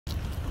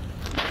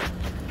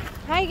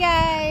Hi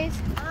guys!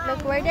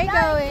 Look where they're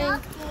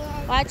going.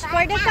 Watch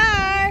for the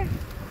car.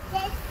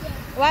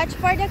 Watch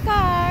for the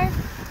car.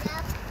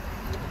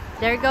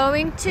 They're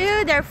going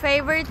to their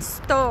favorite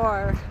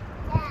store.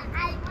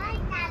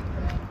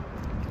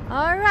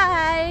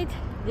 Alright.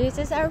 This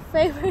is our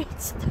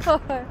favorite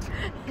store.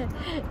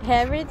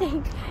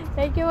 Everything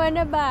that you want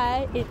to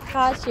buy, it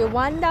costs you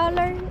 $1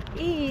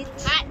 each.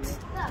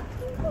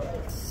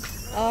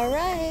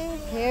 Alright,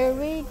 here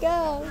we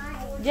go.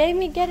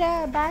 Jamie, get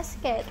a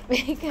basket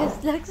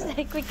because looks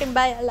like we can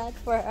buy a lot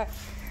for our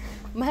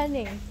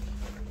money.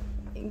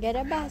 Get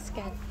a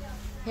basket.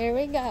 Here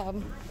we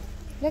go.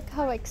 Look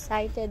how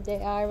excited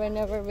they are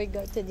whenever we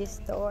go to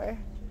this store.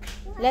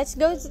 Let's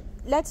go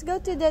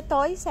to the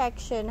toy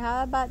section.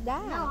 How about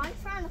that? No, I'm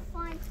trying to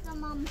find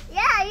some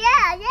yeah.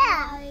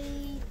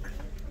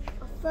 Like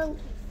a phone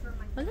case for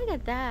my. Oh, look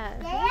at that.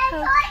 Yeah,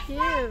 Look how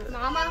cute.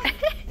 Mama.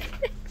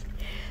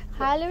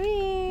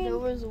 Halloween. There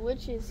was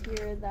witches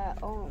here that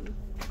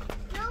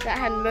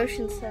had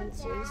motion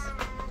sensors.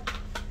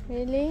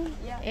 Really?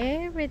 Yeah.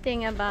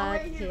 Everything about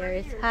right here, here right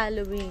is here.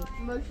 Halloween.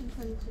 Motion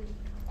sensors.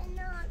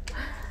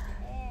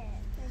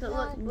 So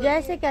look,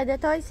 Jessica, the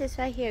toys is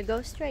right here.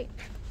 Go straight.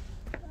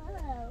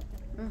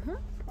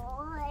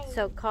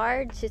 So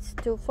cards, it's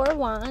 2 for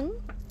 1.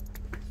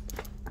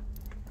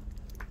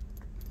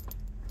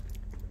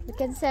 We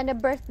can send a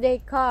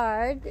birthday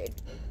card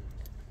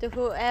to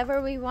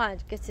whoever we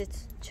want because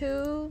it's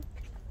 2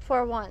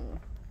 for 1.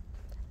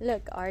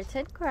 Look, arts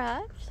and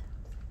crafts.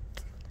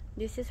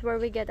 This is where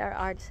we get our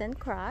arts and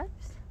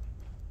crafts.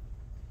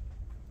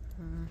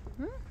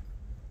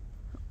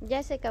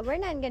 Jessica, we're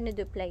not gonna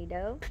do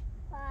Play-Doh.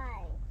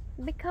 Why?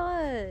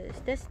 Because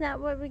that's not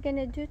what we're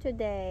gonna do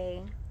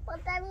today.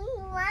 But I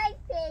don't like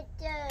it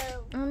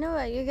though. Oh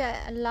no, you got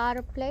a lot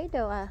of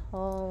Play-Doh at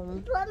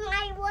home. But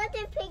my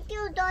water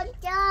picture don't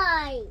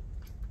die.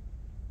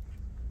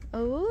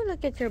 Oh,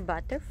 look at your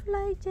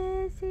butterfly,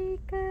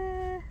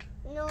 Jessica.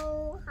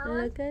 No,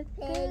 Look at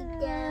Play-Doh.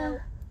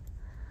 that.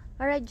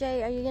 Alright,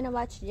 Jay, are you gonna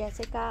watch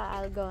Jessica?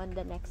 I'll go on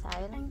the next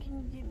aisle. and can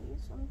you give me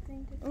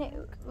something to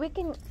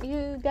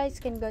You guys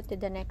can go to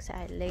the next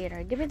aisle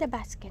later. Give me the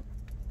basket.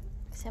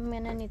 Because I'm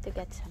gonna need to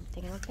get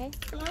something, okay?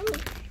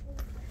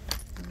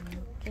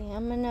 Okay,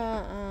 I'm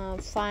gonna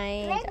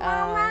find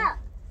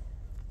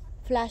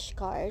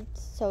flashcards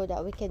so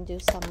that we can do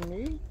some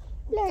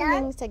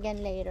learnings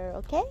again later,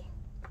 okay?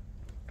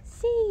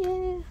 See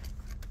you.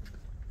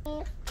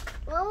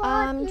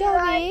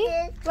 Joey,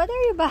 what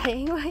are you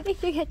buying? Why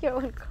did you get your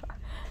own car?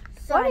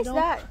 So What I is don't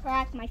that?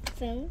 crack my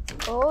phone.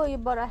 Oh, you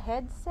bought a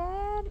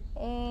headset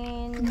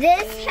and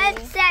This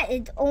headset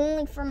is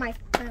only for my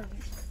phone.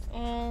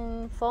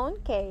 and phone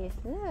case.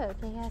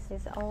 Look, he has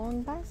his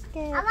own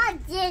basket. How about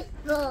this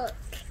book?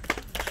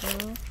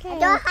 Okay, I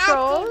don't have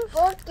trolls. this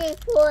book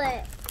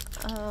before.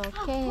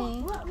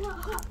 Okay.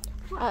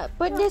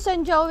 Put this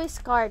on Joey's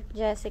cart,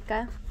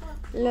 Jessica.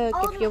 Look,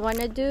 if you want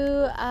to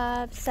do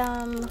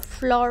some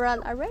floral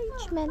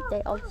arrangement,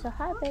 they also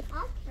have it.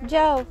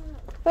 Joe,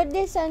 put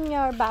this on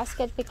your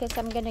basket because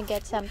I'm going to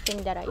get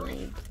something that I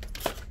need.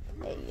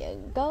 There you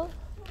go.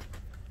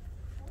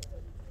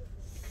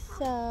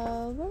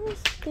 So, where is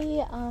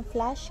the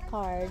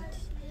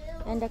flashcards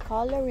and the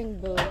coloring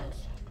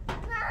books?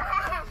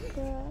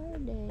 Where are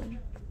they?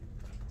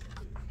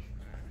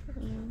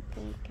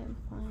 Okay, I can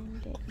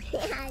find it.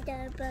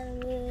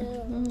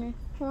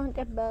 Want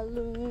a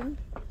balloon?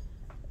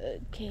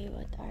 Okay,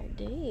 what are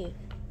these?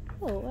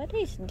 Oh, what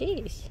is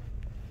this?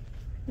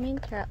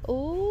 Mintra.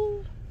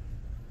 Oh,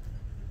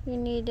 you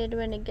need it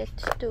when it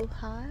gets too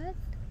hot.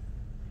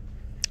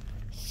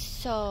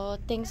 So,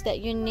 things that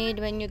you need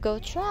when you go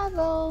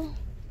travel.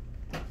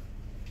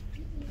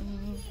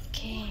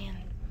 Okay.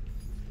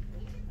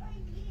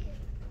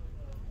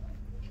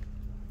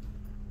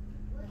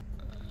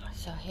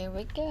 So, here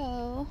we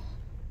go.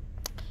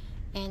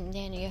 And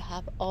then you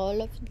have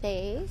all of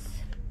these.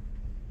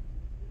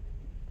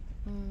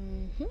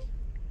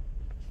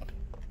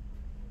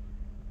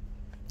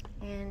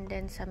 And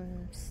then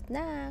some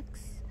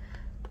snacks.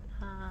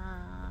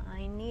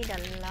 I need a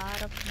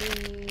lot of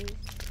these.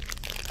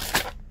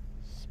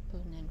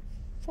 Spoon and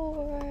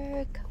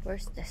fork.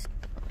 Where's the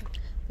spoon?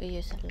 We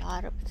use a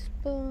lot of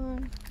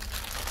spoon.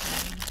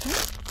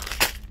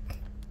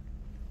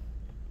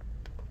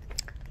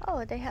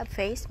 Oh, they have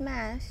face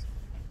masks.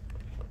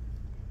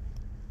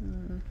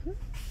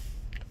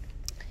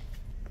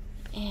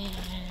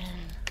 And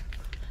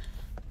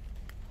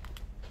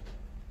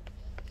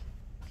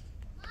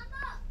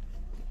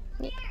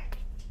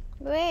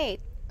wait,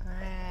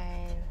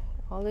 I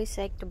always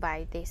like to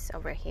buy this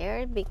over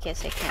here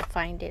because I can't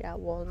find it at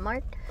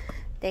Walmart.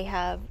 They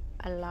have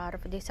a lot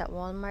of this at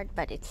Walmart,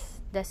 but it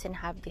doesn't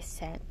have this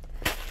scent.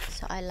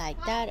 So I like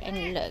that.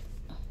 And look.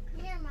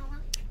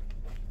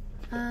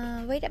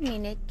 Wait a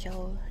minute,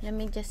 Joe. Let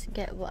me just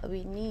get what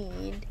we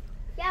need.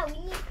 Yeah, we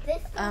need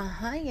this.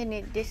 You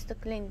need this to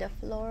clean the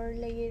floor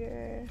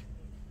later.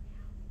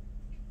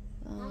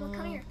 Mama,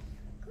 come here.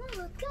 Come on,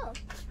 let's go.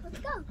 Let's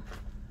go.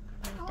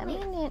 Wait a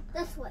minute.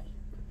 This way.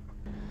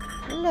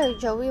 Look,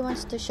 Joey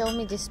wants to show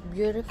me this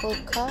beautiful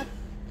cup,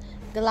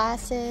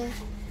 glasses.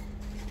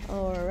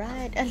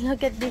 Alright, and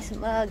look at this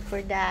mug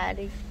for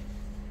Daddy.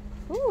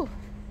 Ooh,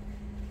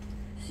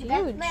 it's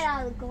That's huge. made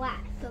out of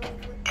glass.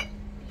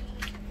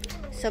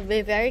 So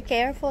be very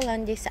careful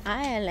on this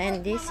aisle,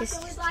 and this is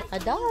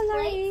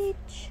 $1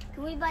 each.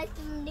 Can we buy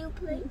some new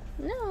plates?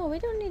 No, we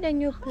don't need a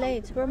new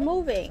plates. We're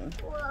moving.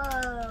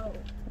 Whoa.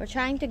 We're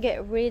trying to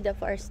get rid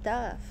of our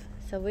stuff,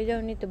 so we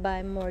don't need to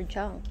buy more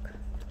junk.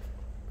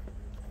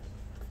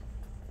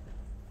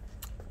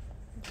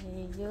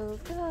 There you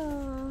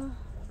go.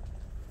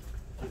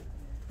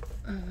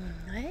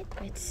 Right,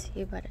 let's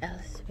see what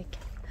else we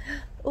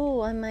can.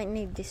 Oh, I might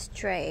need this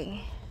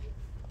tray.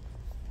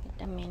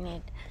 Wait a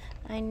minute.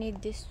 I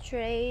need this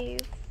tray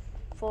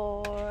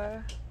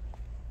for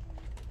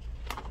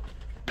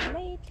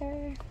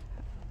later.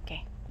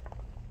 Okay.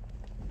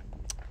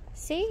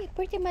 See,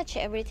 pretty much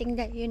everything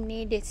that you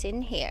need is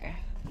in here.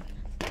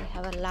 They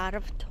have a lot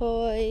of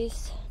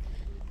toys.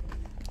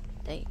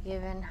 They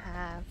even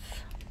have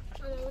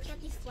Look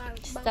at these flowers.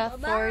 stuff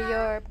for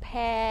your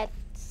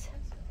pets.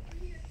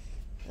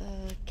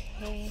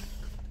 Okay.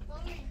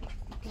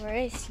 Where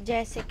is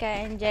Jessica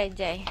and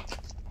JJ?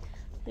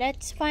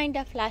 Let's find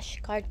a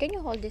flashcard. Can you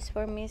hold this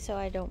for me so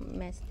I don't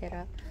mess it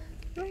up?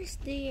 Where's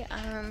the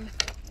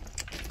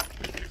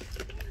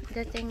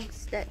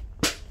things that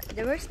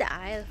where's the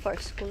aisle for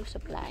school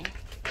supply?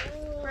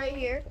 Right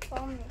here.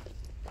 Follow me.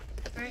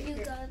 Right You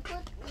here. gotta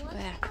put one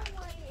Where?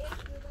 away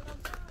if you're gonna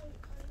buy.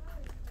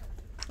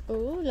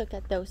 Oh, look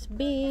at those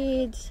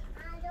beads.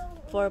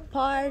 For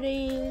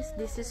parties,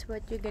 this is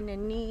what you're gonna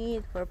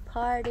need for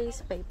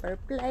parties. Paper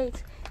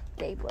plates,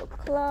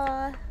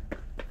 tablecloth.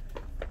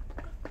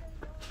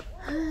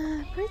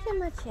 Pretty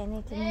much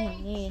anything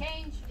you need.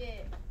 Changed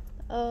it.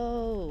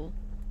 Oh,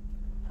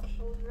 It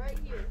was right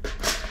here.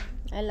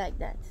 I like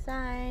that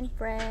sign.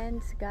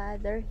 Friends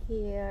gather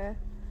here.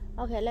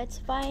 Okay, let's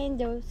find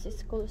those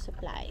school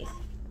supplies.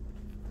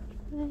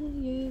 There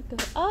you go.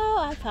 Oh,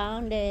 I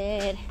found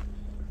it.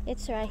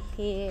 It's right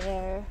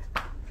here.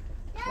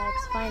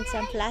 Let's find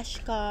some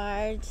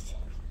flashcards.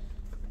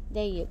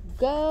 There you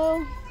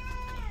go.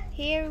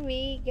 Here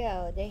we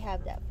go. They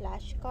have that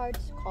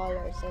flashcards,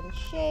 colors and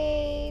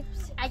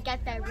shapes. I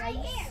got that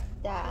rice.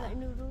 That.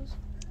 Noodles.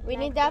 We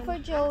need that for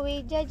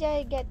Joey.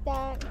 JJ, get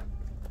that.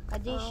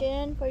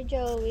 Addition for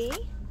Joey.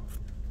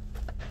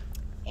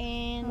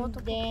 And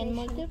then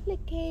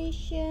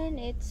multiplication,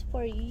 it's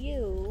for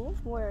you.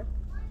 Where?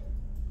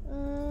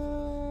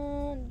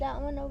 That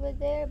one over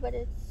there, but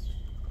it's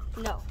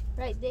No.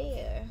 right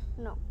there.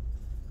 No.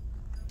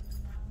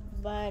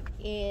 But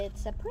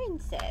it's a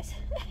princess.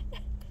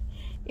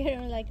 You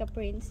don't like a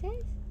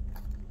princess?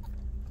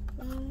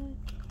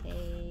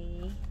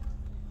 Okay.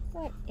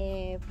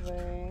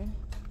 Whatever.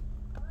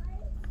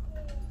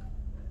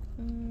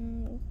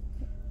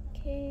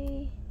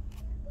 Okay.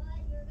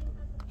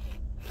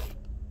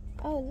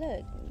 Oh,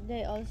 look.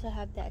 They also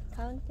have that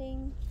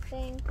counting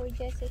thing for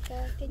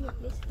Jessica. Can you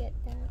please get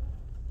that?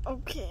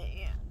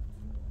 Okay.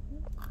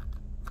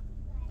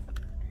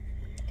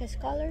 Because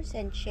colors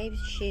and shapes,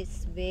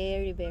 she's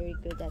very, very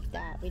good at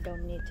that. We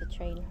don't need to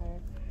train her.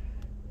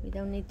 We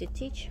don't need to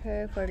teach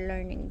her for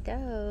learning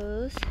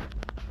those.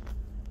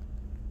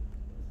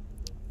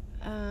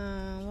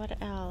 What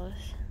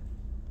else?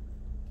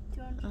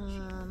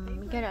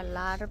 We got a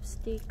lot of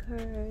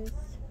stickers.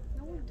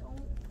 No, we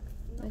don't.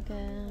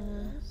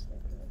 Okay.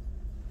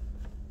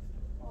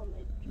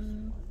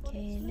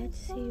 Okay, let's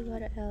see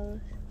what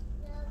else.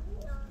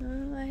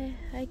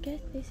 I guess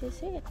this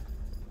is it.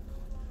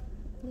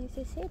 This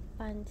is it,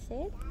 fun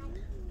set.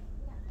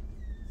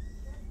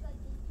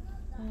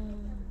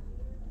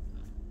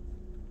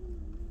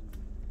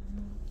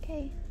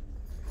 Okay,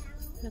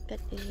 look at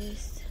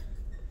this.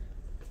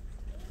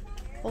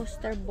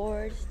 Poster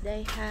boards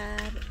they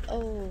have.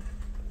 Oh,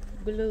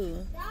 glue.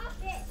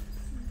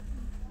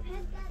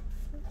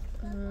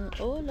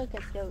 Oh, look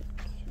at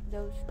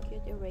those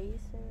cute erasers.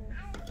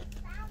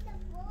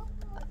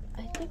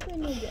 I think we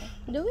need.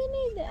 Do we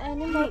need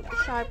any more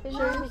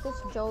sharpener? Because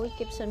Joey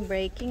keeps on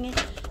breaking it.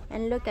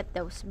 And look at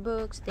those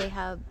books. They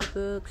have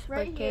books for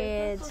Right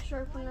here. kids. Pencil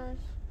sharpeners.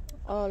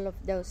 All of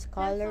those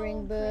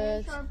coloring Pencil,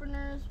 pen books.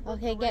 sharpeners.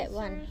 Okay, get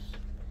one. erasers.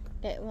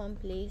 Get one,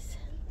 please.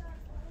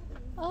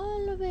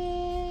 All of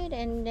it.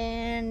 And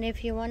then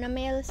if you want to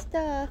mail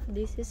stuff,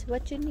 this is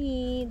what you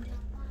need.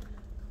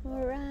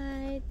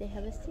 Alright, they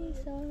have a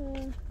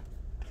seesaw.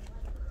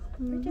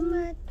 Pretty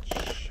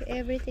much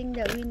everything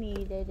that we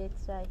needed,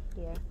 it's right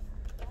here.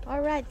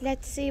 Alright,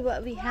 let's see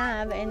what we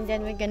have and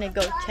then we're gonna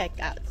go check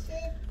out.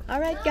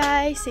 Alright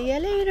guys, see you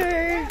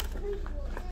later.